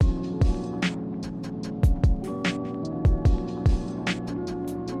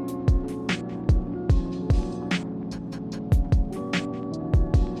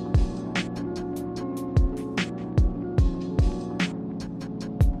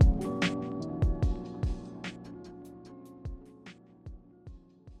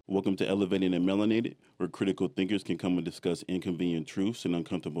Welcome to Elevating and Melanated, where critical thinkers can come and discuss inconvenient truths and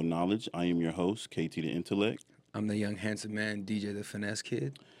uncomfortable knowledge. I am your host, KT the Intellect. I'm the young handsome man, DJ the Finesse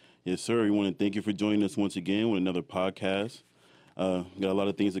Kid. Yes, sir. We want to thank you for joining us once again with another podcast. Got a lot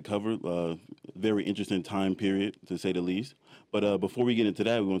of things to cover. Very interesting time period, to say the least. But before we get into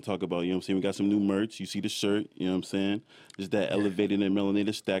that, we want to talk about, we got some new merch. You see the shirt, Just that elevated and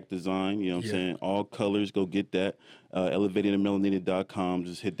melanated stack design, All colors, go get that. Elevatedandmelanated.com.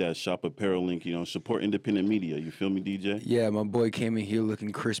 Just hit that shop apparel link, support independent media. You feel me, DJ? Yeah, my boy came in here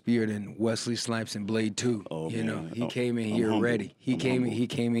looking crispier than Wesley Snipes in Blade 2. Oh, He came in here ready. He came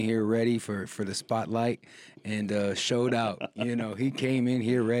in here ready for the spotlight and showed out. He came in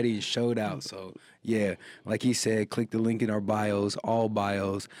here ready and showed out. So, yeah, like he said, click the link in our bios, all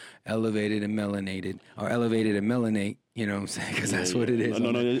bios, Elevated and Melanated, or Elevated and Melanate. You know what I'm saying? Because that's what it is.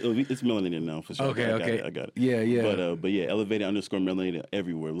 No, it's melanated now for sure. Okay. I got it. Yeah. But yeah, elevated _ melanated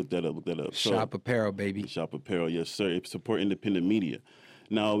everywhere. Look that up. Shop apparel, baby. Shop apparel, yes, sir. Support independent media.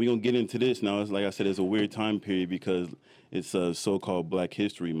 Now we're gonna get into this. Now, it's like I said, it's a weird time period because it's so-called Black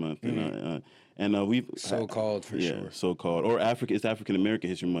History Month, and we've So-called for sure. So-called, or It's African American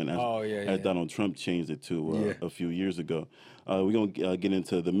History Month. As yeah. Donald Trump changed it to a few years ago. We're gonna get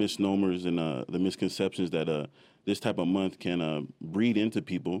into the misnomers and the misconceptions that this type of month can breed into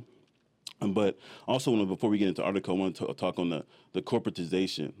people. But also, before we get into the article, I want to talk on the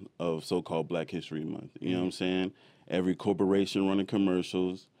corporatization of so-called Black History Month. You know what I'm saying? Every corporation running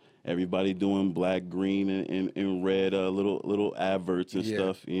commercials, everybody doing black, green, and red little adverts and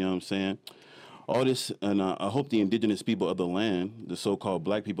stuff. You know what I'm saying? All this, and I hope the indigenous people of the land, the so-called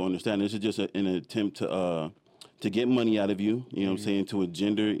Black people, understand this is just an attempt to get money out of you. You know what I'm saying? To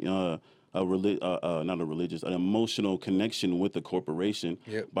engender an emotional connection with the corporation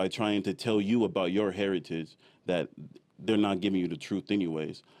by trying to tell you about your heritage that they're not giving you the truth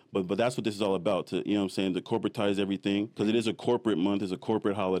anyways. But that's what this is all about, to corporatize everything, because it is a corporate month, it's a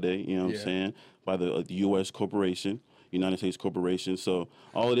corporate holiday, by the U.S. corporation, United States corporation. So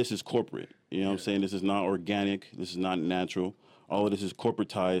all of this is corporate, This is not organic, this is not natural. All of this is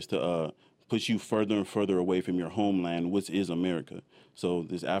corporatized to push you further and further away from your homeland, which is America. So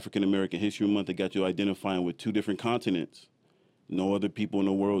this African American History Month, that got you identifying with two different continents. No other people in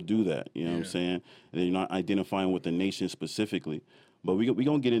the world do that, what I'm saying? And you're not identifying with the nation specifically. But we going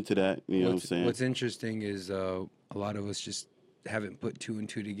to get into that, what I'm saying? What's interesting is a lot of us just haven't put two and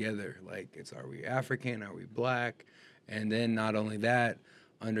two together. Like, are we African? Are we Black? And then not only that,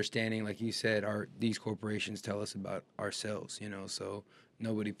 understanding, like you said, these corporations tell us about ourselves, so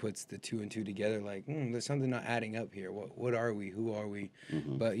nobody puts the two and two together like, there's something not adding up here. What are we? Who are we?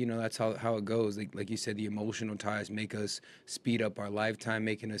 Mm-hmm. But, that's how it goes. Like you said, the emotional ties make us speed up our lifetime,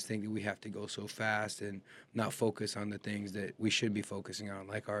 making us think that we have to go so fast and not focus on the things that we should be focusing on,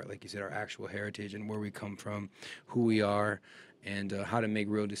 like you said, our actual heritage and where we come from, who we are, and how to make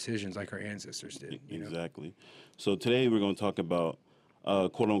real decisions like our ancestors did. Exactly. So today we're going to talk about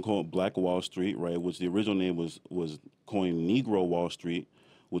quote unquote Black Wall Street, right? Which the original name was coined Negro Wall Street,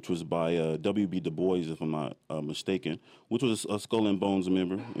 which was by W.B. Du Bois, if I'm not mistaken, which was a Skull and Bones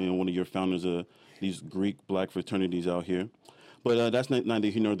member, one of your founders of these Greek Black fraternities out here. But that's neither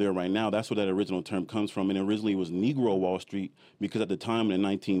here nor there right now. That's where that original term comes from. And originally it was Negro Wall Street because at the time in the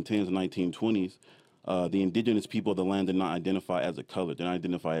 1910s and 1920s, the indigenous people of the land did not identify as a color, did not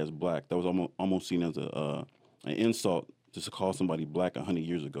identify as Black. That was almost seen as an insult just to call somebody Black 100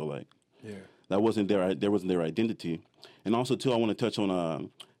 years ago. That wasn't their identity. And also, too, I want to touch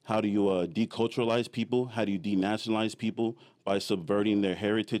on how do you deculturalize people? How do you denationalize people? By subverting their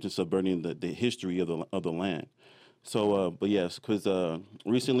heritage and subverting the history of the land. So, but yes, because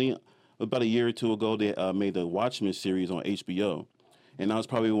recently, about a year or two ago, they made the Watchmen series on HBO. And that was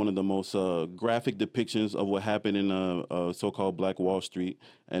probably one of the most graphic depictions of what happened in so-called Black Wall Street.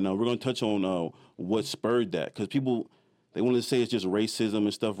 And we're going to touch on what spurred that. Because people, they want to say it's just racism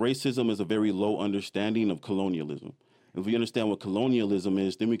and stuff. Racism is a very low understanding of colonialism. If we understand what colonialism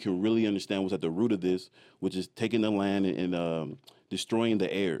is, then we can really understand what's at the root of this, which is taking the land and destroying the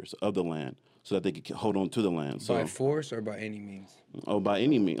heirs of the land so that they can hold on to the land. So, by force or by any means? Oh, by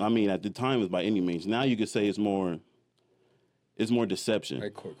any means. I mean, at the time, it was by any means. Now you could say it's more deception.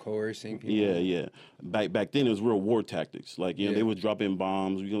 Like coercing people? Yeah. Back then, it was real war tactics. Like, they were dropping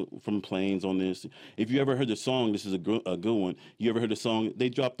bombs from planes on this. If you ever heard the song, this is a good one. You ever heard the song, They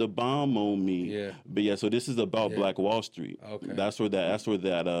Dropped a Bomb on Me? Yeah. But yeah, so this is about Black Wall Street. Okay. That's where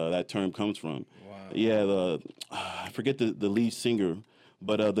that term comes from. Wow. Yeah, I forget the lead singer,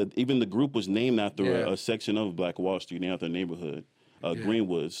 but even the group was named after a section of Black Wall Street, named after a neighborhood,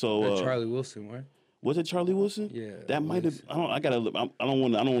 Greenwood. So Charlie Wilson, right? Was it Charlie Wilson? Yeah, that it might have. was. I don't. I gotta. I don't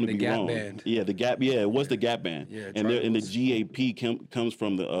want. I don't want to The be Gap wrong. Band. Yeah, the Gap. Yeah, it was the Gap Band. Yeah, and there, Charlie and the Wilson. GAP comes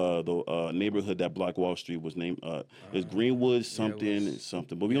from the neighborhood that Black Wall Street was named. It's Greenwood Yeah, it something was.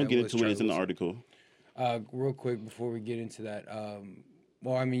 something. But we Yeah, don't it get was into it. Charlie It's in the Wilson. article. Real quick before we get into that,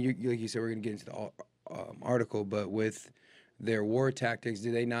 well, I mean, like you said, we're going to get into the article, but with their war tactics,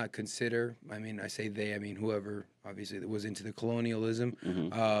 did they not consider? I mean, I say they, I mean whoever obviously that was into the colonialism.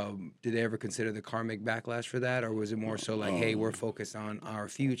 Did they ever consider the karmic backlash for that, or was it more so like, hey, we're focused on our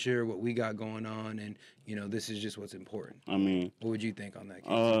future, what we got going on, and this is just what's important? I mean, What would you think on that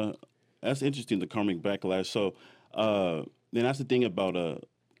case? that's interesting. The karmic backlash. So then that's the thing about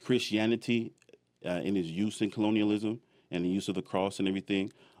Christianity in its use in colonialism and the use of the cross and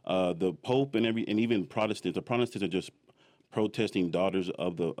everything. The Pope and even Protestants. The Protestants are just protesting daughters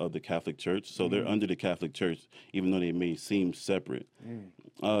of the Catholic Church, so they're under the Catholic Church, even though they may seem separate.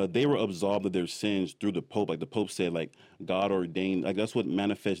 They were absolved of their sins through the Pope. Like the Pope said, like God ordained. Like that's what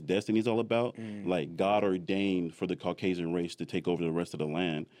manifest destiny is all about. Like God ordained for the Caucasian race to take over the rest of the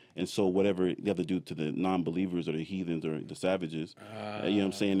land, and so whatever you have to do to the non-believers or the heathens or the savages, you know what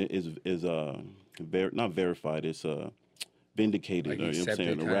I'm saying, is not verified. It's vindicated, Like or you know what I'm accepted, saying,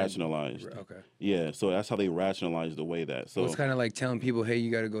 or kind of- rationalized. Okay. Yeah, so that's how they rationalize the way that. So Well, it's kind of like telling people, hey, you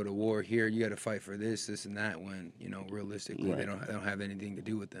got to go to war here, you got to fight for this, and that. When realistically, Right. they don't have anything to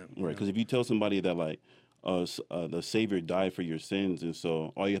do with them. right, because if you tell somebody that like the Savior died for your sins, and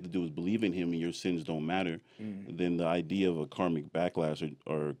so all you have to do is believe in Him, and your sins don't matter, then the idea of a karmic backlash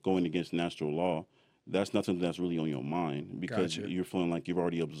or going against natural law, that's not something that's really on your mind because Gotcha. you're feeling like you've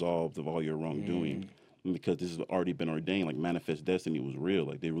already absolved of all your wrongdoing. Because this has already been ordained, like manifest destiny was real.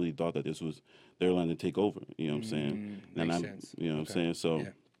 Like they really thought that this was their land to take over. You know what I'm saying? Makes sense. You know what I'm Okay. saying? So, Yeah.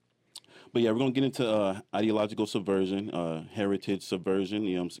 but yeah, we're gonna get into ideological subversion, heritage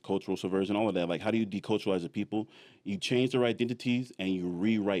subversion, cultural subversion, all of that. Like, how do you deculturalize a people? You change their identities and you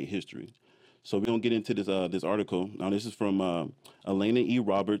rewrite history. So we're gonna get into this article. Now, this is from Elena E.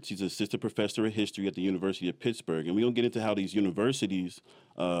 Roberts. She's assistant professor of history at the University of Pittsburgh, and we're gonna get into how these universities.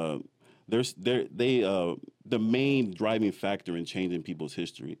 The main driving factor in changing people's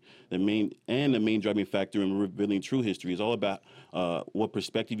history, the main driving factor in revealing true history is all about what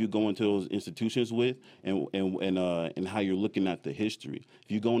perspective you go into those institutions with, and how you're looking at the history.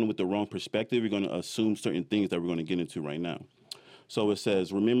 If you go in with the wrong perspective, you're going to assume certain things that we're going to get into right now. So it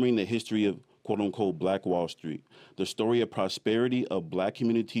says, remembering the history of quote unquote Black Wall Street. The story of prosperity of Black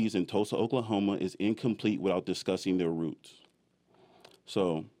communities in Tulsa, Oklahoma is incomplete without discussing their roots.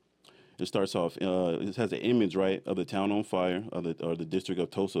 So it starts off. It has an image, right, of the town on fire, or the district of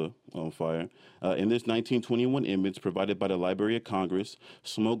Tulsa on fire. In this 1921 image provided by the Library of Congress,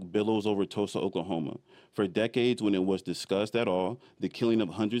 smoke billows over Tulsa, Oklahoma. For decades, when it was discussed at all, the killing of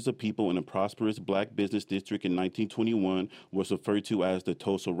hundreds of people in a prosperous Black business district in 1921 was referred to as the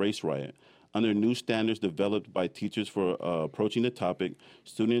Tulsa Race Riot. Under new standards developed by teachers for approaching the topic,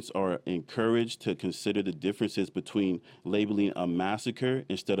 students are encouraged to consider the differences between labeling a massacre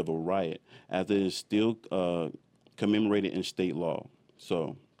instead of a riot, as it is still commemorated in state law.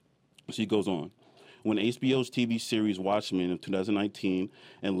 So she goes on. When HBO's TV series Watchmen of 2019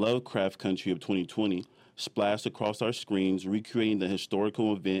 and Lovecraft Country of 2020 splashed across our screens, recreating the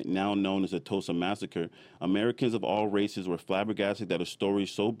historical event now known as the Tulsa Massacre, Americans of all races were flabbergasted that a story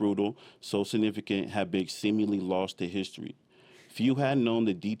so brutal, so significant, had been seemingly lost to history. Few had known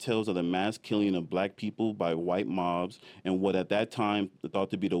the details of the mass killing of Black people by white mobs and what at that time thought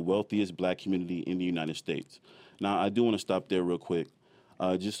to be the wealthiest Black community in the United States. Now, I do want to stop there real quick.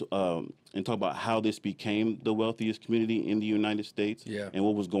 And talk about how this became the wealthiest community in the United States, Yeah. and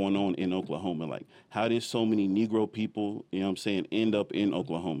what was going on in Oklahoma. Like, how did so many Negro people, end up in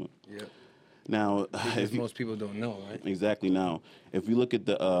Oklahoma? Yeah. Now, Because most people don't know, right? exactly. Now, if we look at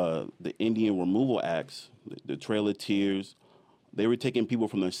the Indian Removal Acts, the Trail of Tears, they were taking people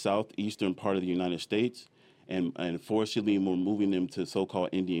from the southeastern part of the United States and forcibly moving them to so-called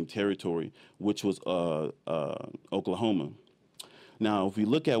Indian Territory, which was Oklahoma. Now, if we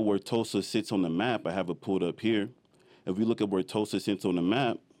look at where Tulsa sits on the map, I have it pulled up here. If we look at where Tulsa sits on the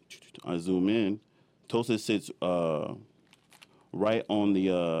map, I zoom in. Tulsa sits right on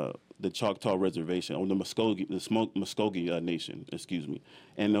the Choctaw Reservation, or the Muskogee Nation, excuse me.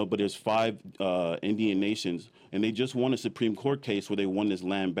 And but there's 5 Indian nations, and they just won a Supreme Court case where they won this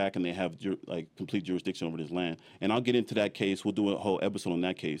land back, and they have complete jurisdiction over this land. And I'll get into that case. We'll do a whole episode on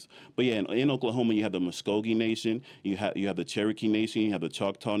that case. But yeah, in Oklahoma, you have the Muskogee Nation, you have the Cherokee Nation, you have the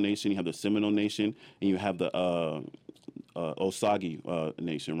Choctaw Nation, you have the Seminole Nation, and you have the Osage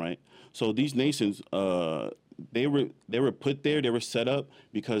Nation, right? So these nations, they were put there. They were set up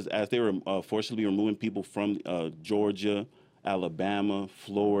because as they were forcibly removing people from Georgia, Alabama,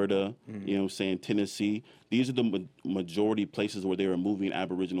 Florida, you know what I'm saying, Tennessee. These are the majority places where they were moving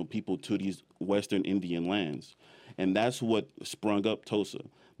Aboriginal people to these Western Indian lands. And that's what sprung up Tulsa.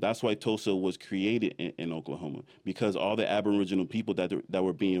 That's why Tulsa was created in Oklahoma, because all the Aboriginal people that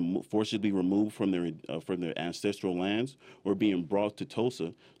were being forcibly removed from their ancestral lands were being brought to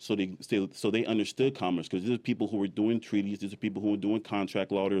Tulsa, so they understood commerce, because these are people who were doing treaties, these are people who were doing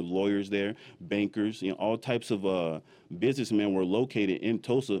contract law, there were lawyers there, bankers, all types of businessmen were located in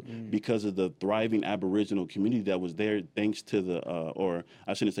Tulsa because of the thriving Aboriginal community that was there, thanks to or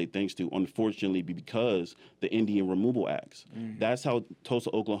I shouldn't say thanks to, unfortunately, because the Indian Removal Acts. That's how Tulsa,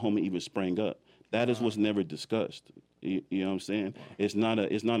 Oklahoma even sprang up. That is what's never discussed. You know what I'm saying? It's not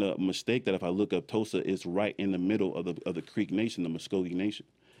a mistake that if I look up Tulsa, it's right in the middle of the Creek Nation, the Muskogee Nation.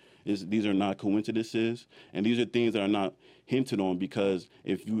 These are not coincidences, and these are things that are not hinted on, because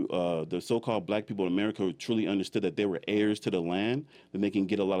if the so-called black people in America truly understood that they were heirs to the land, then they can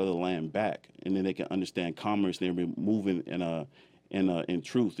get a lot of the land back, and then they can understand commerce. They've been moving in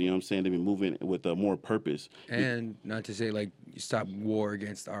truth. You know what I'm saying? They've been moving with more purpose. And not to say like stop war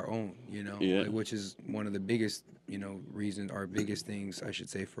against our own, Yeah. which is one of the biggest, reasons, our biggest things, I should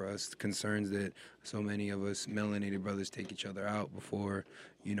say, for us, concerns that so many of us melanated brothers take each other out before,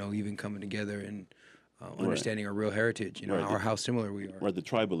 even coming together and understanding our real heritage, Right. or how similar we are. Right, the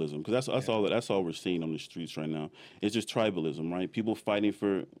tribalism, because that's all we're seeing on the streets right now. It's just tribalism, right? People fighting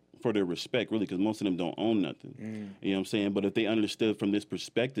for their respect, really, because most of them don't own nothing. You know what I'm saying? But if they understood from this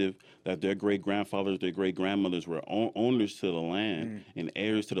perspective that their great-grandfathers, their great-grandmothers were owners to the land and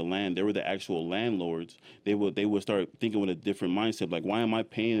heirs to the land, they were the actual landlords, they would start thinking with a different mindset. Like, why am I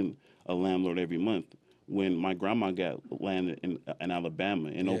paying a landlord every month when my grandma got land in Alabama,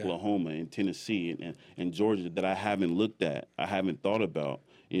 in Oklahoma, in Tennessee, and Georgia that I haven't looked at, I haven't thought about?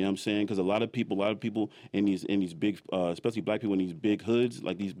 You know what I'm saying? Because a lot of people in these big, especially black people in these big hoods,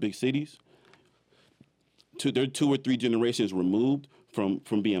 like these big cities, they're 2 or 3 generations removed from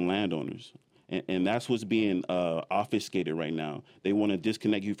being landowners. And that's what's being obfuscated right now. They want to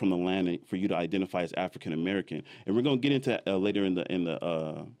disconnect you from the land for you to identify as African American. And we're going to get into later in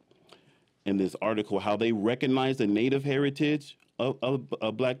this article how they recognize the native heritage of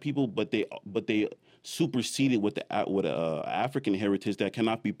black people, but they superseded with African heritage that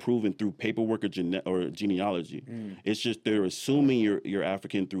cannot be proven through paperwork or genealogy. It's just they're assuming you're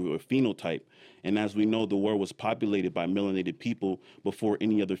African through a phenotype. And as we know, the world was populated by melanated people before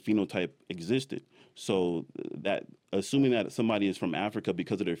any other phenotype existed. So that assuming that somebody is from Africa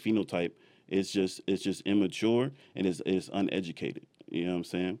because of their phenotype is just immature and is uneducated. You know what I'm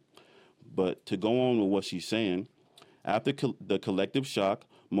saying? But to go on with what she's saying, after the collective shock,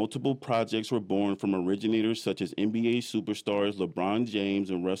 multiple projects were born from originators such as NBA superstars LeBron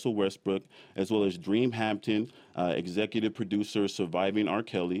James and Russell Westbrook, as well as Dream Hampton, executive producer Surviving R.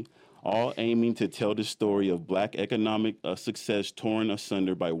 Kelly, all aiming to tell the story of black economic success torn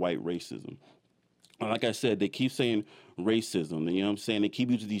asunder by white racism. Like I said, they keep saying racism, you know what I'm saying? They keep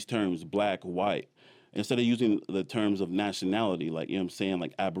using these terms, black, white, instead of using the terms of nationality, like, you know what I'm saying,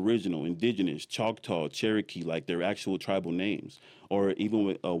 like Aboriginal, Indigenous, Choctaw, Cherokee, like their actual tribal names. Or even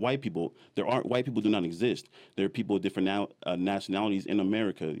with white people, white people do not exist. There are people of different nationalities in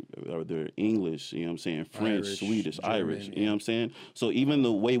America, or they're English, you know what I'm saying, French, Irish, Swedish, German, Irish, you know what I'm saying? So even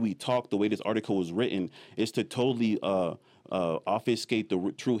the way we talk, the way this article was written, is to totally obfuscate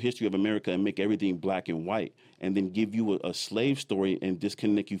the true history of America and make everything black and white, and then give you a slave story and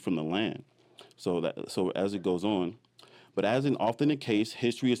disconnect you from the land. So as it goes on, but as in often the case,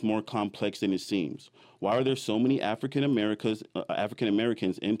 history is more complex than it seems. Why are there so many African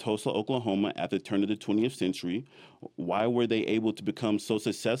Americans in Tulsa, Oklahoma at the turn of the 20th century? Why were they able to become so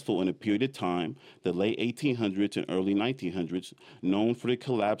successful in a period of time, the late 1800s and early 1900s, known for the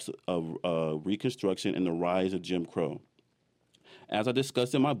collapse of Reconstruction and the rise of Jim Crow? As I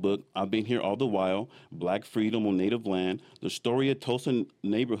discussed in my book, I've Been Here All the While, Black Freedom on Native Land, the story of Tulsa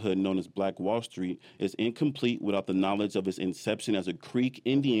neighborhood known as Black Wall Street is incomplete without the knowledge of its inception as a Creek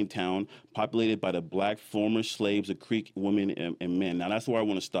Indian town populated by the black former slaves of Creek women and men. Now that's where I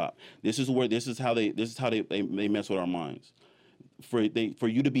want to stop. This is how they mess with our minds. For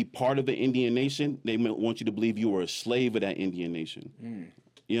you to be part of the Indian nation, they want you to believe you were a slave of that Indian nation.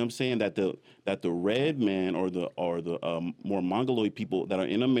 You You know what I'm saying? That the red man or the more Mongoloid people that are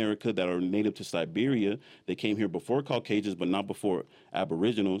in America that are native to Siberia, they came here before Caucasians, but not before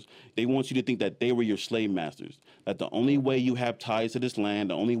Aboriginals. They want you to think that they were your slave masters. That the only way you have ties to this land,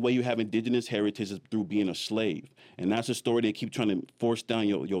 the only way you have indigenous heritage is through being a slave. And that's a story they keep trying to force down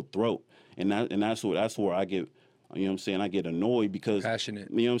your throat. And that's where I get, you know what I'm saying, I get annoyed because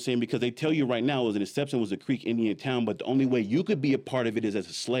Passionate. You know what I'm saying? Because they tell you right now as an exception was a Creek Indian town, but the only way you could be a part of it is as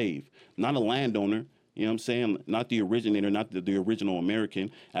a slave, not a landowner. You know what I'm saying? Not the originator, not the original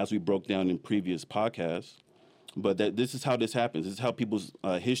American, as we broke down in previous podcasts. But this is how this happens. This is how people's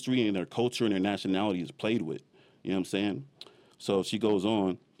history and their culture and their nationality is played with. You know what I'm saying? So she goes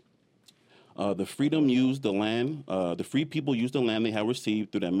on. The free people used the land they had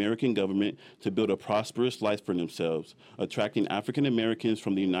received through the American government to build a prosperous life for themselves, attracting African Americans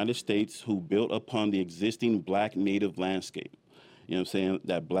from the United States who built upon the existing black native landscape. You know what I'm saying?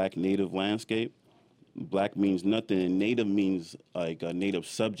 That black native landscape. Black means nothing, and native means like a native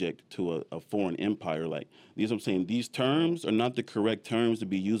subject to a foreign empire. Like these, I'm saying these terms are not the correct terms to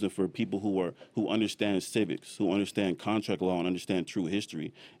be using for people who understand civics, who understand contract law, and understand true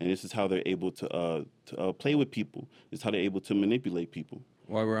history. And this is how they're able to play with people. This is how they're able to manipulate people.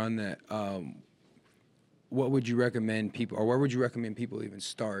 While we're on that, what would you recommend people, or where would you recommend people even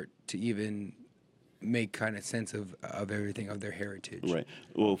start to even make kind of sense of everything, of their heritage? Right.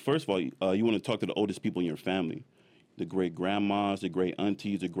 Well, first of all, you want to talk to the oldest people in your family, the great grandmas, the great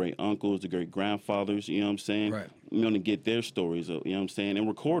aunties, the great uncles, the great grandfathers. You know what I'm saying? Right. You want to get their stories, you know what I'm saying, and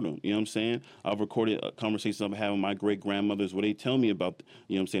record them. You know what I'm saying? I've recorded conversations I'm having with my great grandmothers where they tell me about,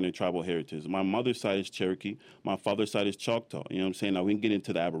 you know what I'm saying, their tribal heritage. My mother's side is Cherokee. My father's side is Choctaw. You know what I'm saying? Now we can get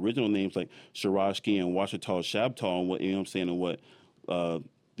into the Aboriginal names like Sharashki and Washita Shabta and what, you know what I'm saying, and what.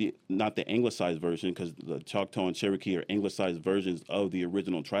 Not the anglicized version, because the Choctaw and Cherokee are anglicized versions of the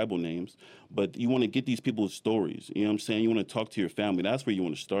original tribal names. But you want to get these people's stories. You know what I'm saying? You want to talk to your family. That's where you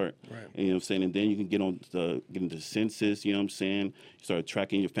want to start. Right. You know what I'm saying? And then you can get into census. You know what I'm saying? You start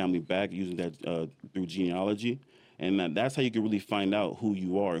tracking your family back using that through genealogy. And that's how you can really find out who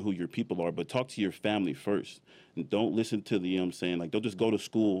you are and who your people are. But talk to your family first. And don't listen to the, you know what I'm saying? Like, don't just go to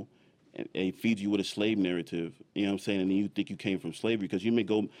school and feed you with a slave narrative, you know what I'm saying, and then you think you came from slavery, because you may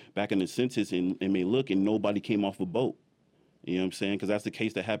go back in the census and may look and nobody came off a boat. You know what I'm saying? Because that's the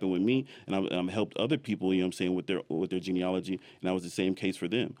case that happened with me, and I've helped other people, you know what I'm saying, with their genealogy, and that was the same case for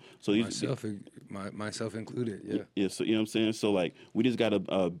them. So myself included, yeah. Yeah, so you know what I'm saying? So like we just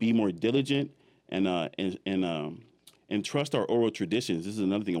gotta be more diligent and trust our oral traditions. This is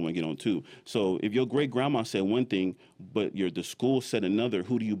another thing I want to get on too. So if your great grandma said one thing, but the school said another,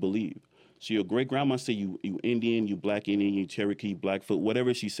 who do you believe? So your great grandma said you Indian, you Black Indian, you Cherokee, Blackfoot,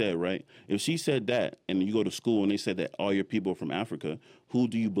 whatever she said, right? If she said that, and you go to school and they said that all your people are from Africa, who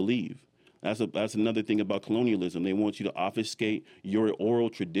do you believe? That's another thing about colonialism. They want you to obfuscate your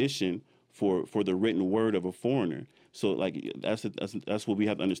oral tradition for the written word of a foreigner. So like that's what we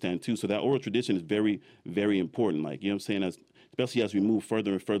have to understand too. So that oral tradition is very, very important. Like, you know what I'm saying, especially as we move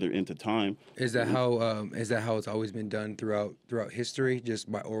further and further into time. Is that how it's always been done throughout history, just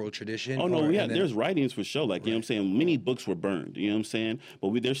by oral tradition? Oh no, there's writings for sure. Like, right. You know what I'm saying, many books were burned. You know what I'm saying,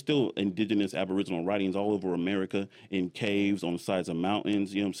 but there's still indigenous Aboriginal writings all over America, in caves, on the sides of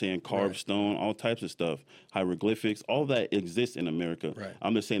mountains. You know what I'm saying, carved stone, all types of stuff, hieroglyphics, all that exists in America. Right.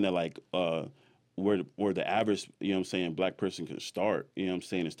 I'm just saying that like. Where the average, you know what I'm saying, Black person can start, you know what I'm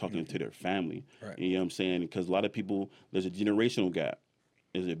saying, is talking to their family. Right. You know what I'm saying? Because a lot of people, there's a generational gap.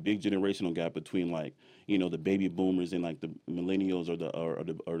 There's a big generational gap between, like, you know, the baby boomers and like the millennials or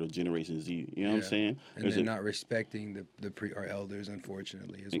the Generation Z. You know what I'm saying? And they're not respecting our elders,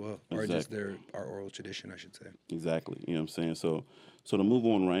 unfortunately, as well. Exactly. Or just our oral tradition, I should say. Exactly. You know what I'm saying? So to move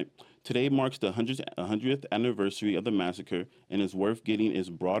on, right? Today marks the 100th anniversary of the massacre, and it's worth getting its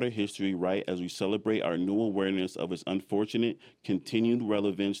broader history right as we celebrate our new awareness of its unfortunate continued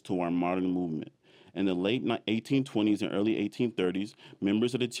relevance to our modern movement. In the late 1820s and early 1830s,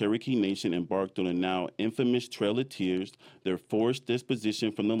 members of the Cherokee Nation embarked on a now infamous Trail of Tears, their forced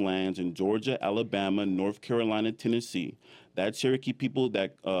disposition from the lands in Georgia, Alabama, North Carolina, Tennessee. That Cherokee people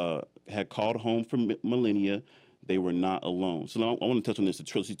that had called home for millennia, they were not alone. So now I want to touch on this.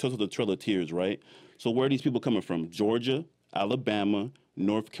 She touched on the Trail of Tears, right? So where are these people coming from? Georgia, Alabama,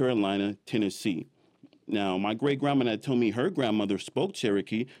 North Carolina, Tennessee. Now, my great-grandma that told me her grandmother spoke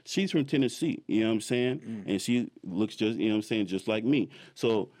Cherokee, she's from Tennessee, you know what I'm saying? And she looks just, you know what I'm saying, just like me.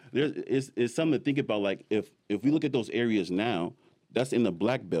 So it's something to think about. Like, if we look at those areas now, that's in the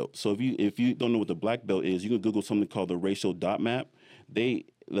Black Belt. So if you don't know what the Black Belt is, you can Google something called the racial dot map.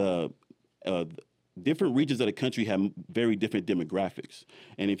 different regions of the country have very different demographics.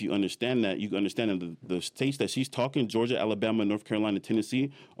 And if you understand that, you can understand that the states that she's talking, Georgia, Alabama, North Carolina,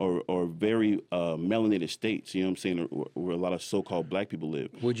 Tennessee, are very melanated states, you know what I'm saying, where a lot of so-called black people live.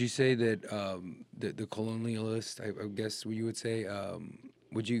 Would you say that the colonialists, I guess you would say,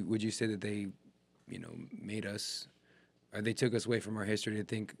 would you say that they, made us, or they took us away from our history to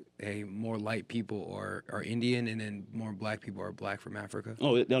think, hey, more light people are Indian, and then more black people are black from Africa?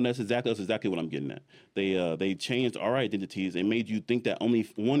 Oh, no, that's exactly what I'm getting at. They changed our identities and made you think that only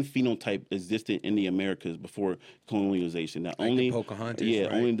one phenotype existed in the Americas before colonialization. That Like only the Pocahontas, yeah,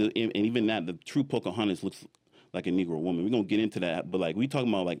 right? only and even that the true Pocahontas looks like a Negro woman. We're gonna get into that, but like we talking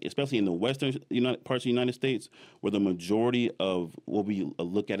about, like especially in the western parts of the United States, where the majority of what we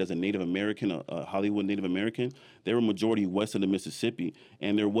look at as a Native American, a Hollywood Native American, they were majority west of the Mississippi,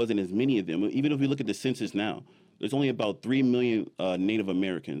 and there wasn't as many of them. Even if we look at the census now, there's only about 3 million Native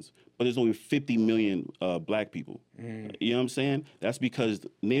Americans, but there's only 50 million black people. You know what I'm saying? That's because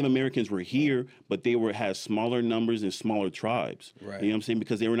Native Americans were here, but they had smaller numbers and smaller tribes. Right. You know what I'm saying?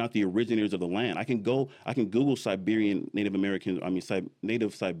 Because they were not the originators of the land. I can Google Siberian Native Americans. I mean,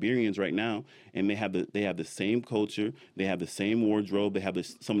 Native Siberians right now, and they have the same culture, they have the same wardrobe, they have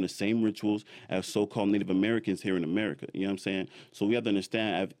some of the same rituals as so-called Native Americans here in America. You know what I'm saying? So we have to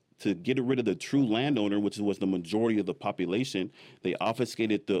understand, to get rid of the true landowner, which was the majority of the population, they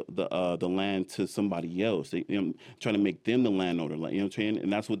obfuscated the land to somebody else. They trying to make them the landowner, like, you know what I'm saying?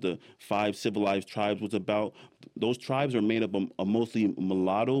 And that's what the 5 civilized tribes was about. Those tribes are made up of mostly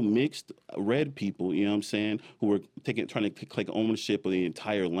mulatto, mixed, red people, you know what I'm saying, who were trying to take ownership of the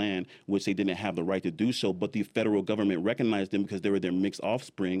entire land, which they didn't have the right to do so. But the federal government recognized them because they were their mixed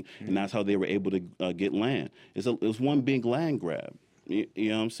offspring, and that's how they were able to get land. It was one big land grab. You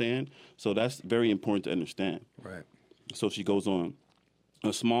know what I'm saying? So that's very important to understand. Right. So she goes on.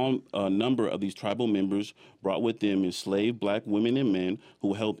 A small number of these tribal members brought with them enslaved black women and men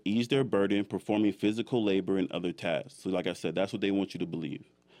who helped ease their burden, performing physical labor and other tasks. So like I said, that's what they want you to believe.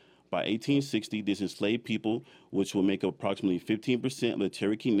 By 1860, these enslaved people, which will make up approximately 15% of the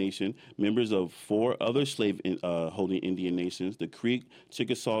Cherokee Nation, members of 4 other slave-holding Indian nations, the Creek,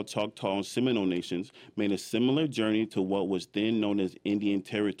 Chickasaw, Choctaw, and Seminole nations, made a similar journey to what was then known as Indian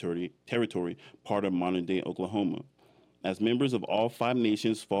Territory, part of modern-day Oklahoma. As members of all 5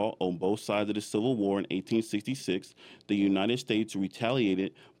 nations fought on both sides of the Civil War in 1866, the United States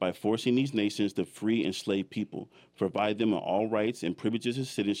retaliated by forcing these nations to free enslaved people, provide them with all rights and privileges of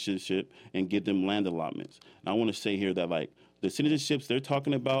citizenship, and give them land allotments. And I want to say here that, like, the citizenships they're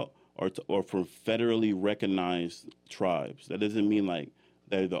talking about are for federally recognized tribes. That doesn't mean like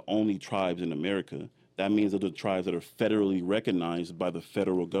they're the only tribes in America. That means those are the tribes that are federally recognized by the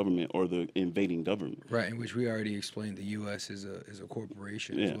federal government or the invading government. Right, in which we already explained the U.S. is a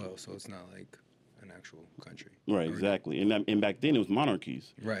corporation as well, so it's not like an actual country. Right, exactly. And back then it was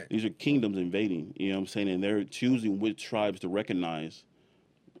monarchies. Right. These are kingdoms invading, you know what I'm saying? And they're choosing which tribes to recognize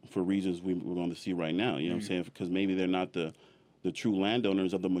for reasons we're going to see right now, you know what I'm saying? Because maybe they're not the true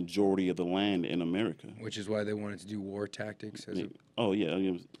landowners of the majority of the land in America. Which is why they wanted to do war tactics. Oh, yeah. I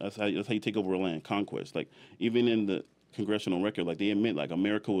mean, that's how you take over a land, conquest. Like, even in the congressional record, like, they admit, like,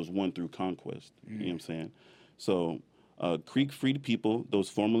 America was won through conquest. You know what I'm saying? So, Creek freed people, those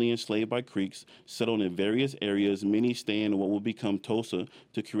formerly enslaved by Creeks, settled in various areas, many staying in what would become Tulsa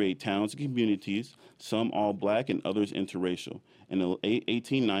to create towns and communities, some all black and others interracial. In the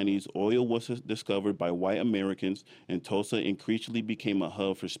 1890s, oil was discovered by white Americans, and Tulsa increasingly became a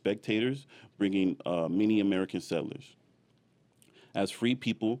hub for spectators, bringing many American settlers. As free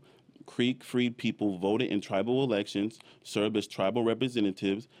people, Creek freed people voted in tribal elections, served as tribal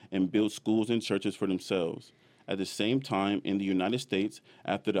representatives, and built schools and churches for themselves. At the same time, in the United States,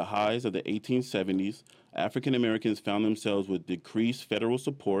 after the highs of the 1870s, African Americans found themselves with decreased federal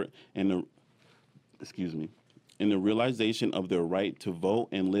support and the realization of their right to vote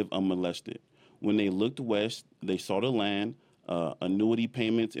and live unmolested. When they looked west, they saw the land, annuity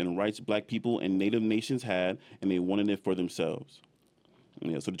payments, and rights black people and native nations had, and they wanted it for themselves.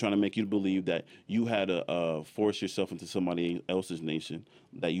 Yeah, so they're trying to make you believe that you had to force yourself into somebody else's nation,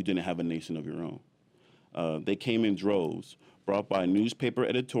 that you didn't have a nation of your own. They came in droves, brought by newspaper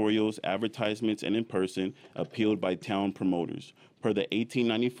editorials, advertisements, and in person, appealed by town promoters. Per the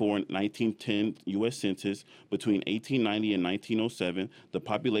 1894 and 1910 U.S. Census, between 1890 and 1907, the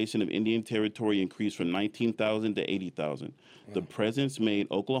population of Indian Territory increased from 19,000 to 80,000. Wow. The presence made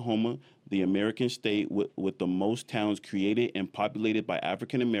Oklahoma the American state with the most towns created and populated by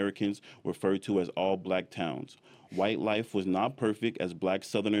African Americans, referred to as all black towns. White life was not perfect, as black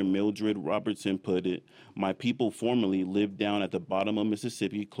Southerner Mildred Robertson put it. My people formerly lived down at the bottom of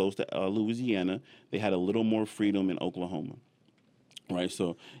Mississippi, close to Louisiana. They had a little more freedom in Oklahoma. Right,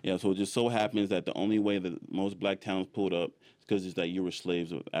 so yeah, so it just so happens that the only way that most black towns pulled up is because it's that you were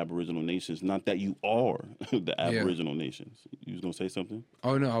slaves of Aboriginal nations, not that you are the Yeah. Aboriginal nations. You was gonna say something?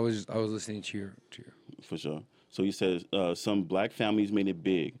 Oh no, I was listening to your. For sure. So he says some black families made it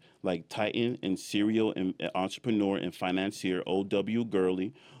big, like Titan and serial and entrepreneur and financier O.W.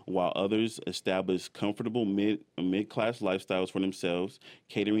 Gurley, while others established comfortable mid class lifestyles for themselves,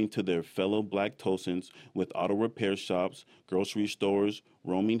 catering to their fellow black Tulsans with auto repair shops, grocery stores,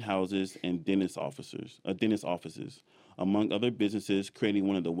 roaming houses, and dentist offices. Among other businesses, creating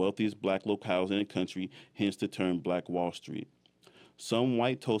one of the wealthiest black locales in the country, hence the term Black Wall Street. Some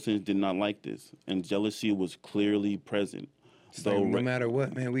white Tulsans did not like this, and jealousy was clearly present. It's like, Though, no matter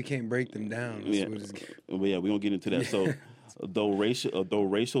what, man, we can't break them down. That's yeah, what it's- yeah, we don't get into that. So, though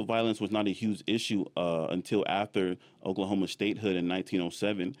racial violence was not a huge issue until after Oklahoma statehood in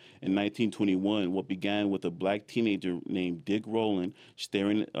 1907, in 1921, what began with a black teenager named Dick Rowland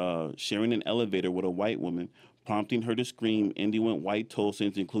sharing an elevator with a white woman, prompting her to scream, ending with white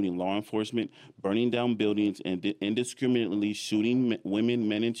Tulsans, including law enforcement, burning down buildings and indiscriminately shooting women,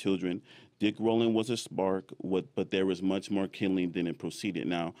 men, and children. Dick Rowland was a spark, but there was much more kindling than it proceeded.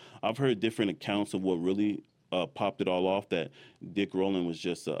 Now, I've heard different accounts of what really popped it all off, that Dick Rowland was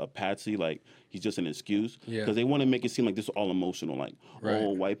just a patsy, like he's just an excuse. Yeah. Because they want to make it seem like this is all emotional, like, Right. oh,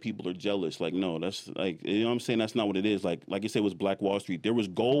 white people are jealous. Like, no, that's like, you know what I'm saying? That's not what it is. Like you said, it was Black Wall Street. There was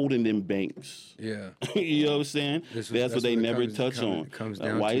gold in them banks. yeah. You know what I'm saying? That's what they it never comes- touch on. comes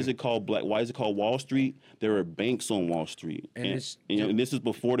down Why to. is it called black? Why is it called Wall Street? There are banks on Wall Street, And it's- and this is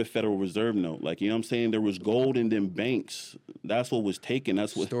before the Federal Reserve note. Like, you know what I'm saying? There was gold in them banks. That's what was taken.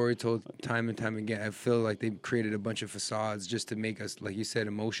 That's what. Story told time and time again. I feel like they created a bunch of facades just to make us, like you said,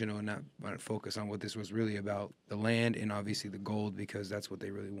 emotional and not focus on what this was really about, the land and obviously the gold, because that's what they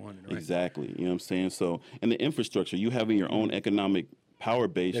really wanted, right? Exactly. You know what I'm saying? So, and the infrastructure, you having your own economic power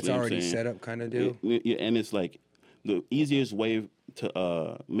base. That's you know what I'm already saying? set up kind of deal. Yeah, and it's like the easiest way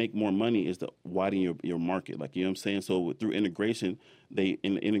to make more money is to widen your market. Like, you know what I'm saying? So through integration, they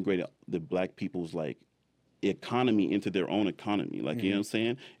integrated the black people's like economy into their own economy. Like, you know what I'm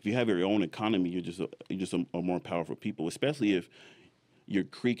saying? If you have your own economy, you're just a more powerful people, especially if you're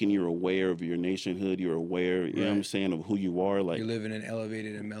Creek and you're aware of your nationhood, you're aware, you know what I'm Right. saying, of who you are. Like, You live in an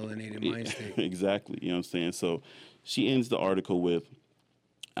elevated and melanated mind state. exactly. You know what I'm saying? So she ends the article with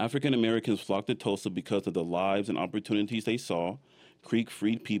African Americans flocked to Tulsa because of the lives and opportunities they saw. Creek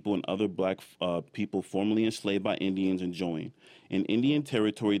freed people and other black people formerly enslaved by Indians and joined. In Indian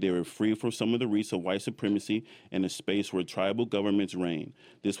territory, they were free from some of the roots of white supremacy and a space where tribal governments reigned.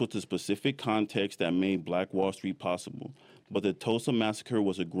 This was the specific context that made Black Wall Street possible. But the Tulsa Massacre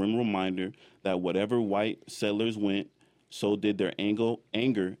was a grim reminder that whatever white settlers went, so did their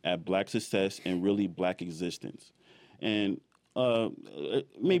anger at black success and really black existence. And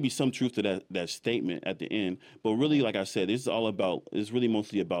maybe some truth to that statement at the end, but really, like I said, it's really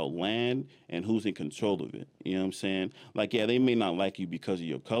mostly about land and who's in control of it. You know what I'm saying? Like, yeah, they may not like you because of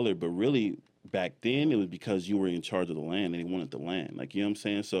your color, but really back then it was because you were in charge of the land and they wanted the land. Like, you know what I'm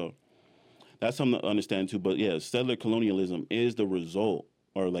saying? So that's something to understand too. But yeah, settler colonialism is the result,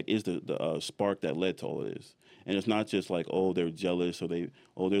 or like is the spark that led to all of this. And it's not just like, oh, they're jealous or they're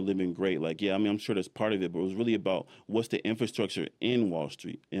living great. Like, yeah, I mean, I'm sure that's part of it, but it was really about what's the infrastructure in Wall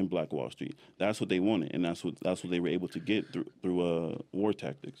Street, in Black Wall Street. That's what they wanted, and that's what they were able to get through war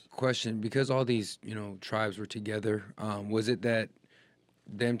tactics. Question: because all these tribes were together, was it that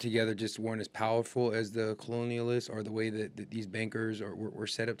them together just weren't as powerful as the colonialists, or the way that these bankers were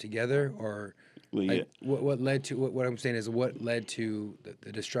set up together, or Well, yeah. like, what led to what I'm saying is what led to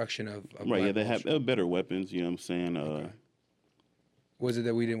the destruction of Right, Black yeah, they Wall have Street? better weapons, you know what I'm saying? Was it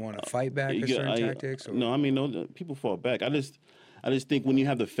that we didn't want to fight back You with get- certain I- tactics? Or? No, I mean, no, people fought back. I just think when you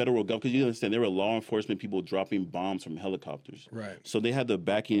have the federal government, because you understand there were law enforcement people dropping bombs from helicopters. Right. So they had the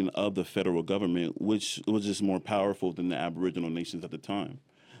backing of the federal government, which was just more powerful than the Aboriginal nations at the time.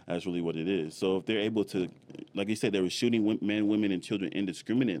 That's really what it is. So if they're able to, like you said, they were shooting men, women, and children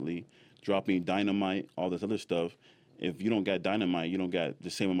indiscriminately, dropping dynamite, all this other stuff. If you don't got dynamite, you don't got the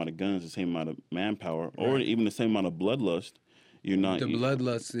same amount of guns, the same amount of manpower, or even the same amount of bloodlust. You're not. The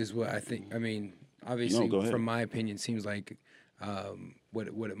bloodlust is what I think. I mean, obviously, go ahead. from my opinion, seems like what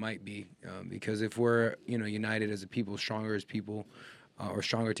it might be. Because if we're united as a people, stronger as people, or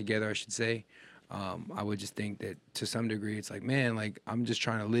stronger together, I should say, I would just think that to some degree, it's like, man, like I'm just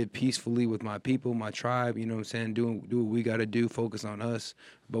trying to live peacefully with my people, my tribe. You know what I'm saying? Do what we got to do. Focus on us.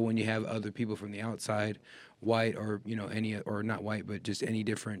 But when you have other people from the outside, white or any or not white, but just any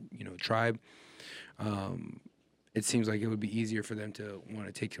different tribe, it seems like it would be easier for them to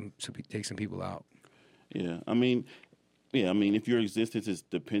want to take some people out. Yeah, I mean, if your existence is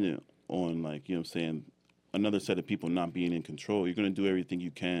dependent on, like, you know what I'm saying, another set of people not being in control, you're going to do everything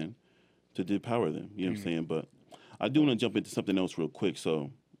you can to depower them. You know what I'm saying? But I do want to jump into something else real quick.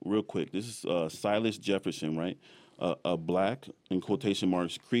 So, real quick, this is Silas Jefferson, right? A black, in quotation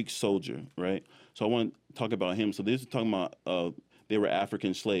marks, Creek soldier, right? So I want to talk about him. So this is talking about they were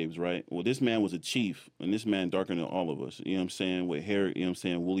African slaves, right? Well, this man was a chief, and this man darker than all of us, you know what I'm saying, with hair, you know what I'm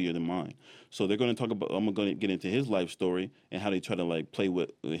saying, woollier than mine. So they're going to talk about, I'm going to get into his life story and how they try to, like, play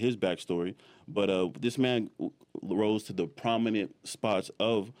with his backstory. But this man rose to the prominent spots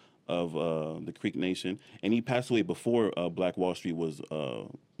of the Creek Nation, and he passed away before Black Wall Street was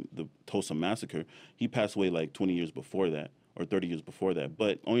the Tulsa Massacre. He passed away like 20 years before that, or 30 years before that,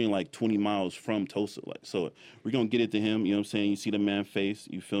 but only like 20 miles from Tulsa. Like, so we're gonna get it to him. You know what I'm saying? You see the man face.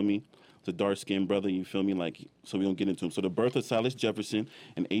 You feel me? It's a dark-skinned brother. You feel me? Like, so we're gonna get into him. So the birth of Silas Jefferson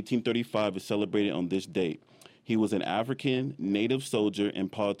in 1835 is celebrated on this date. He was an African native soldier and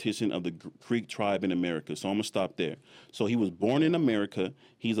politician of the Creek tribe in America. So I'm going to stop there. So he was born in America.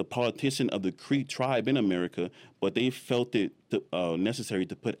 He's a politician of the Creek tribe in America, but they felt it necessary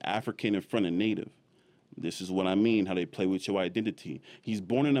to put African in front of native. This is what I mean, how they play with your identity. He's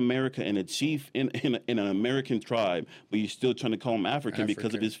born in America and a chief in an American tribe, but you're still trying to call him African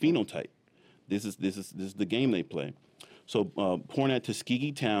because of his phenotype. This is the game they play. So born at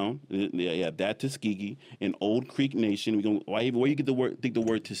Tuskegee Town, that Tuskegee, in Old Creek Nation. Where you get think the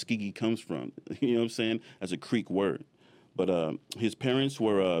word Tuskegee comes from? You know what I'm saying? As a Creek word. But his parents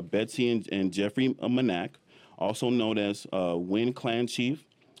were Betsy and Jeffrey Manac, also known as Wynn Clan Chief.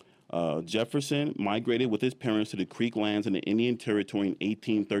 Jefferson migrated with his parents to the Creek lands in the Indian Territory in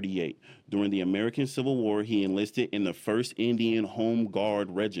 1838. During the American Civil War, he enlisted in the 1st Indian Home Guard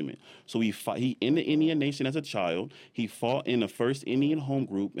Regiment. So he in the Indian Nation as a child. He fought in the 1st Indian Home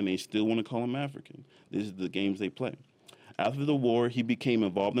Group, and they still want to call him African. This is the games they play. After the war, he became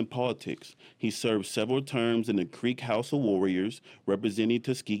involved in politics. He served several terms in the Creek House of Warriors, representing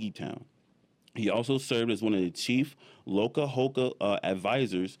Tuskegee Town. He also served as one of the chief Loka-Hoka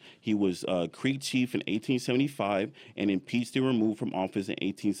advisors. He was Creek chief in 1875 and impeached and removed from office in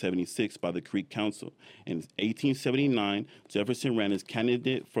 1876 by the Creek Council. In 1879, Jefferson ran as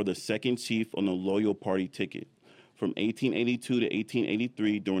candidate for the 2nd chief on the Loyal Party ticket. From 1882 to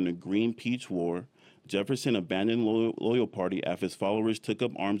 1883, during the Green Peach War, Jefferson abandoned Loyal Party after his followers took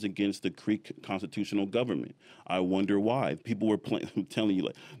up arms against the Creek constitutional government. I wonder why. People were I'm telling you,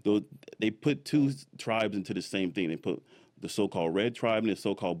 like, they put two tribes into the same thing. They put the so-called red tribe and the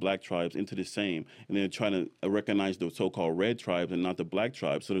so-called black tribes into the same, and they're trying to recognize the so-called red tribes and not the black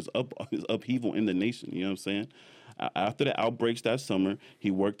tribes. So there's upheaval in the nation. You know what I'm saying? After the outbreaks that summer,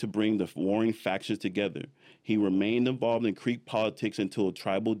 he worked to bring the warring factions together. He remained involved in Creek politics until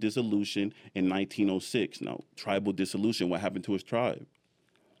tribal dissolution in 1906. Now, tribal dissolution, what happened to his tribe?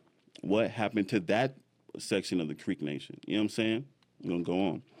 What happened to that section of the Creek Nation? You know what I'm saying? We're going to go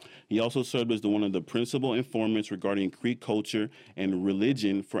on. He also served as one of the principal informants regarding Creek culture and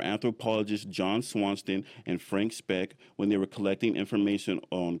religion for anthropologists John Swanston and Frank Speck when they were collecting information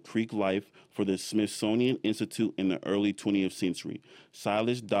on Creek life for the Smithsonian Institute in the early 20th century.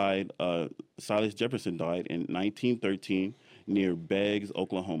 Silas Jefferson died in 1913 near Beggs,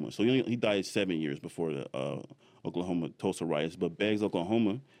 Oklahoma. So he died 7 years before the Oklahoma Tulsa riots. But Beggs,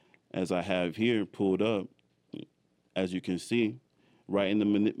 Oklahoma, as I have here pulled up, as you can see, right in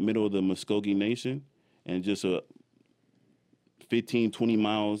the middle of the Muskogee Nation, and just 15, 20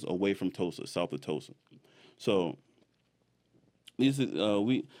 miles away from Tulsa, south of Tulsa. So there's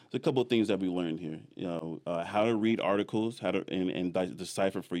a couple of things that we learned here. How to read articles, how to and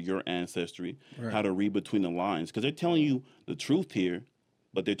decipher for your ancestry, right. How to read between the lines, because they're telling you the truth here,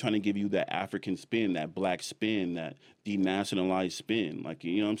 but they're trying to give you that African spin, that black spin, that denationalized spin. Like,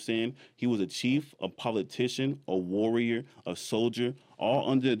 you know what I'm saying? He was a chief, a politician, a warrior, a soldier,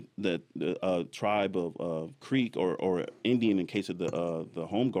 all under the tribe of Creek or Indian in case of the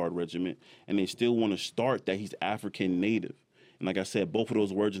Home Guard Regiment, and they still want to start that he's African native. And like I said, both of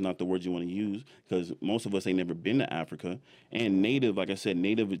those words are not the words you want to use because most of us ain't never been to Africa. And native, like I said,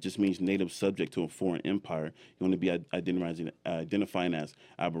 native, it just means native subject to a foreign empire. You want to be identifying as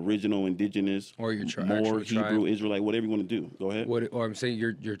Aboriginal, Indigenous, or your Moor, Hebrew, Israelite, whatever you want to do. Go ahead. Or I'm saying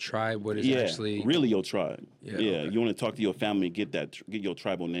your tribe, what is actually... really your tribe. Yeah, okay. You want to talk to your family and get your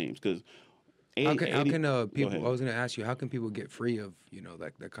tribal names because How can Go people? ahead. I was going to ask you, how can people get free of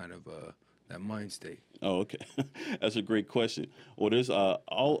that kind of that mind state? Oh, okay. That's a great question. Well, there's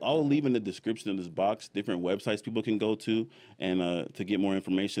I'll leave in the description of this box different websites people can go to and to get more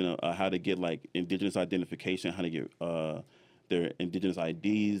information how to get like indigenous identification, how to get their indigenous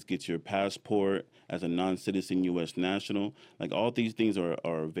IDs, get your passport as a non-citizen U.S. national. Like all these things are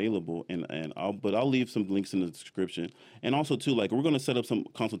available, and I'll leave some links in the description. And also too, like we're gonna set up some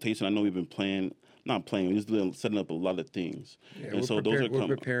consultation. I know we've been not playing, we're just setting up a lot of things. Yeah, And so those are we're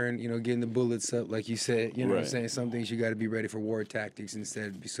preparing, getting the bullets up, like you said. You know what I'm Right. saying? Some things you got to be ready for war tactics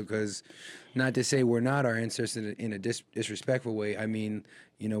instead. Because, not to say we're not our ancestors in a disrespectful way. I mean,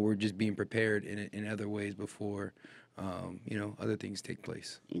 we're just being prepared in other ways before, other things take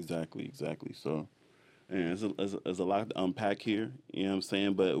place. Exactly. So, and there's a lot to unpack here. You know what I'm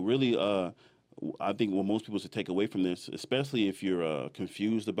saying? But really, I think what most people should take away from this, especially if you're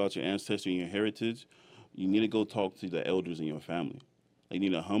confused about your ancestry and your heritage, you need to go talk to the elders in your family. Like, you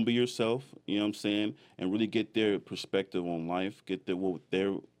need to humble yourself. You know what I'm saying? And really get their perspective on life. Get what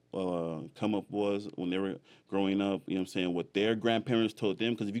their come up was when they were growing up. You know what I'm saying? What their grandparents told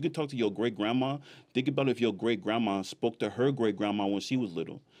them. Because if you could talk to your great grandma, think about if your great grandma spoke to her great grandma when she was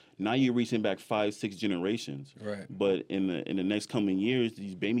little. Now you're reaching back 5, 6 generations. Right. But in the next coming years,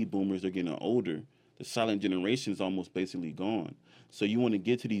 these baby boomers are getting older. The silent generation is almost basically gone. So you want to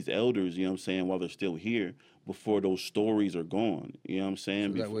get to these elders, you know what I'm saying, while they're still here before those stories are gone. You know what I'm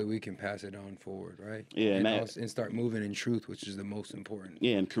saying? So that way we can pass it on forward, right? Yeah, and start moving in truth, which is the most important.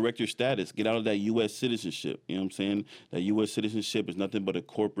 Yeah, and correct your status. Get out of that U.S. citizenship. You know what I'm saying? That U.S. citizenship is nothing but a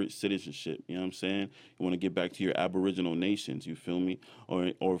corporate citizenship. You know what I'm saying? You want to get back to your Aboriginal nations. You feel me?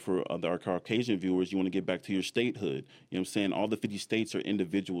 Or for our Caucasian viewers, you want to get back to your statehood. You know what I'm saying? All the 50 states are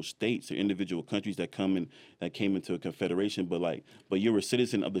individual states. They're individual countries that came into a confederation. But you're a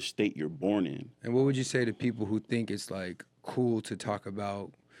citizen of the state you're born in. And what would you say to people who think it's like cool to talk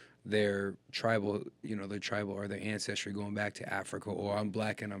about their tribal or their ancestry going back to Africa, or I'm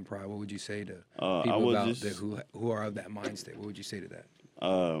black and I'm proud? What would you say to people who are of that mind state? What would you say to that?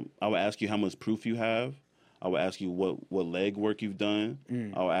 I would ask you how much proof you have. I would ask you what legwork you've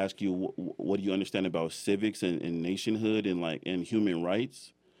done. I would ask you what do you understand about civics and nationhood and human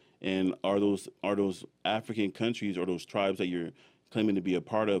rights, and are those African countries or those tribes that you're claiming to be a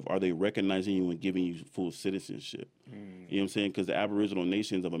part of, are they recognizing you and giving you full citizenship? You know what I'm saying? Because the Aboriginal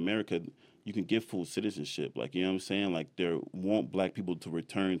nations of America, you can give full citizenship. Like, you know what I'm saying? Like, they want black people to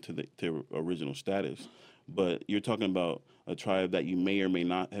return to their original status. But you're talking about a tribe that you may or may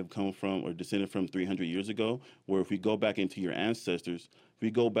not have come from or descended from 300 years ago, where if we go back into your ancestors, if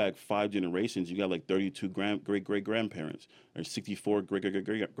we go back 5 generations, you got like 32 great-great-grandparents or 64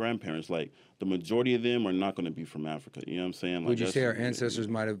 great-great-grandparents. Like, the majority of them are not going to be from Africa. You know what I'm saying? Like, Would you say our ancestors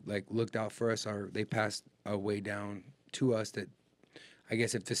might have like looked out for us, or they passed a way down to us that, I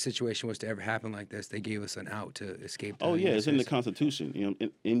guess, if the situation was to ever happen like this, they gave us an out to escape? Oh yeah, it's in the Constitution. You know,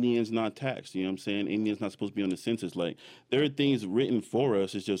 Indians not taxed. You know what I'm saying? Indians not supposed to be on the census. Like, there are things written for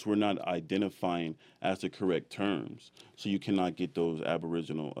us. It's just we're not identifying as the correct terms. So you cannot get those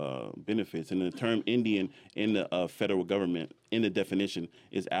Aboriginal benefits. And the term Indian in the federal government, in the definition,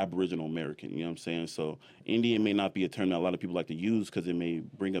 is Aboriginal American. You know what I'm saying? So Indian may not be a term that a lot of people like to use because it may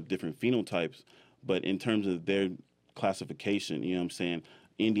bring up different phenotypes. But in terms of their classification, you know what I'm saying,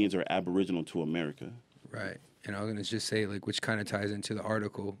 Indians are Aboriginal to America. Right. And I was going to just say, like, which kind of ties into the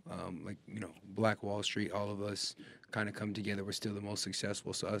article, Black Wall Street, all of us kind of come together. We're still the most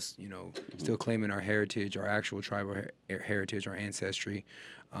successful. So us, still claiming our heritage, our actual tribal heritage, our ancestry,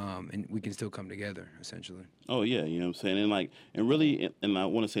 and we can still come together, essentially. Oh yeah, you know what I'm saying, and I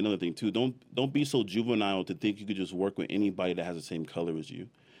want to say another thing too. Don't be so juvenile to think you could just work with anybody that has the same color as you.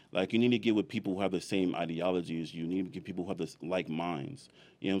 Like, you need to get with people who have the same ideology as you. You need to get people who have the like minds.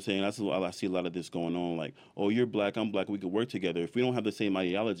 You know what I'm saying? That's why I see a lot of this going on. Like, oh, you're black, I'm black, we could work together. If we don't have the same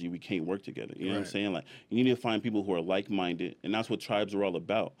ideology, we can't work together. You know what I'm saying? Like, you need to find people who are like-minded, and that's what tribes are all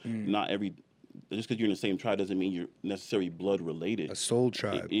about. Just because you're in the same tribe doesn't mean you're necessarily blood related. A soul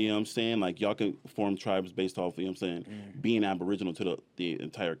tribe. You know what I'm saying? Like, y'all can form tribes based off, you know what I'm saying, being Aboriginal to the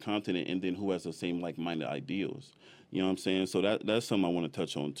entire continent, and then who has the same like-minded ideals. You know what I'm saying? So that's something I want to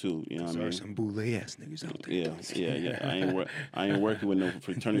touch on too. You know what I mean? There are some boule ass niggas out there. Yeah. I ain't working with no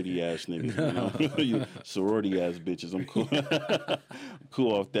fraternity ass niggas. No. You know? You sorority ass bitches. I'm cool.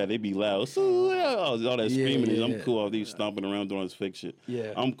 Cool off that. They be loud. So, all that screaming. I'm cool off these stomping around doing this fake shit.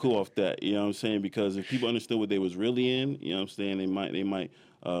 Yeah. I'm cool off that. You know what I'm saying? Because if people understood what they was really in, you know what I'm saying, they might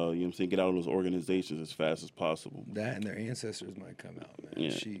You know what I'm saying? Get out of those organizations as fast as possible. That and their ancestors might come out, man. Yeah.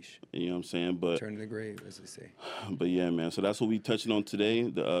 Sheesh. You know what I'm saying? But Turn to the grave, as they say. But yeah, man. So that's what we touching on today: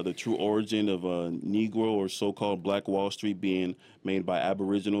 the true origin of Negro or so-called Black Wall Street being made by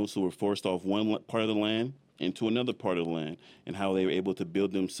Aboriginals who were forced off one part of the land into another part of the land, and how they were able to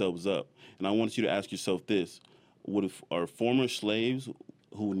build themselves up. And I want you to ask yourself this: are former slaves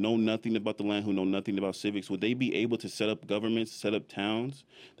who know nothing about the land, who know nothing about civics, would they be able to set up governments, set up towns?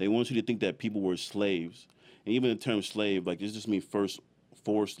 They want you to think that people were slaves. And even the term slave, like, this just means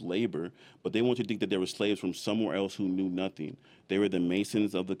forced labor, but they want you to think that there were slaves from somewhere else who knew nothing. They were the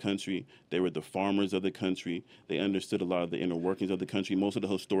masons of the country. They were the farmers of the country. They understood a lot of the inner workings of the country. Most of the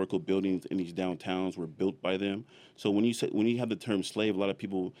historical buildings in these downtowns were built by them. So when you have the term slave, a lot of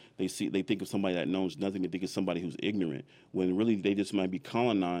people, they think of somebody that knows nothing. They think of somebody who's ignorant, when really they just might be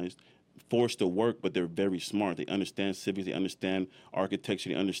colonized, forced to work, but they're very smart. They understand civics, they understand architecture,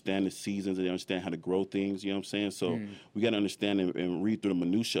 they understand the seasons, they understand how to grow things, you know what I'm saying? So we got to understand and read through the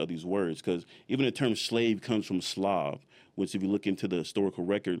minutia of these words, because even the term slave comes from Slav, which if you look into the historical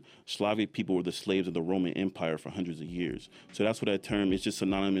record, Slavic people were the slaves of the Roman Empire for hundreds of years. So that's what that term is, just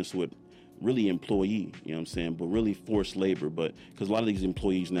synonymous with really employee, you know what I'm saying, but really forced labor, but because a lot of these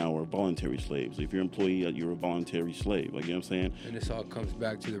employees now are voluntary slaves. If you're an employee, you're a voluntary slave, like, you know what I'm saying? And this all comes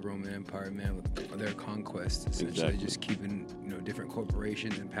back to the Roman Empire, man, with their conquest, essentially. Just keeping, different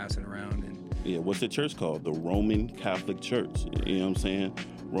corporations and passing around. And yeah, what's the church called? The Roman Catholic Church, you know what I'm saying?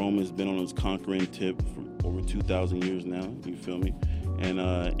 Rome has been on its conquering tip for over 2,000 years now, you feel me?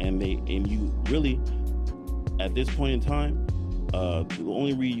 And you really, at this point in time, the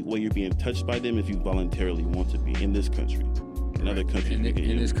only way you're being touched by them if you voluntarily want to be in this country. In other countries,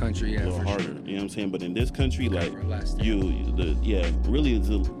 in this country, yeah, a little for harder. sure. You know what I'm saying? But in this country, like Everlasting.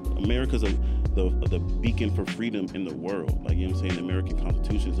 America's the beacon for freedom in the world. Like, you know what I'm saying? The American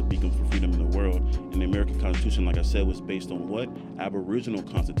Constitution is a beacon for freedom in the world. And the American Constitution, like I said, was based on what? Aboriginal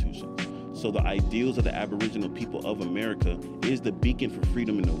Constitution. So the ideals of the Aboriginal people of America is the beacon for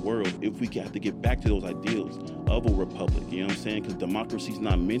freedom in the world if we have to get back to those ideals of a republic. You know what I'm saying? Because democracy is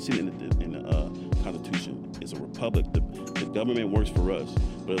not mentioned in the Constitution. It's a republic. The government works for us.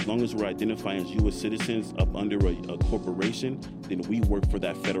 But as long as we're identifying as U.S. citizens up under a corporation, then we work for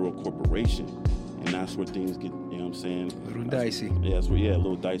that federal corporation. And that's where things get, you know what I'm saying? A little dicey. Yeah, a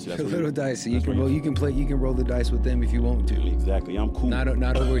little dicey. That's a little dicey. You can roll the dice with them if you want to. Exactly. I'm cool. Not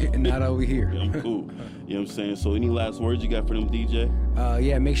over here. Yeah, I'm cool. You know what I'm saying? So any last words you got for them, DJ?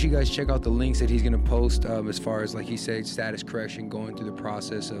 Yeah, make sure you guys check out the links that he's going to post as far as, like he said, status correction, going through the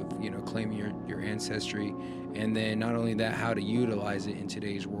process of, claiming your ancestry. And then not only that, how to utilize it in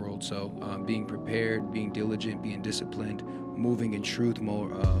today's world. So being prepared, being diligent, being disciplined, moving in truth,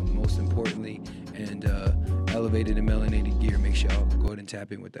 most importantly, and elevated and melanated gear. Make sure y'all go ahead and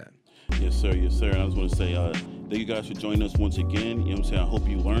tap in with that. Yes, sir. Yes, sir. And I just want to say thank you guys for joining us once again. You know what I'm saying? I hope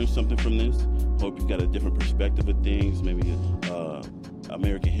you learned something from this. Hope you got a different perspective of things. Maybe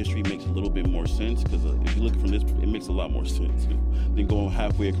American history makes a little bit more sense, because if you look from this, it makes a lot more sense than going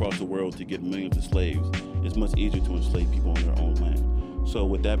halfway across the world to get millions of slaves. It's much easier to enslave people on their own land. So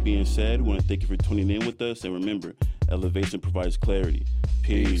with that being said, we want to thank you for tuning in with us. And remember, elevation provides clarity.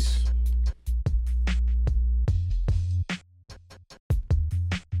 Peace.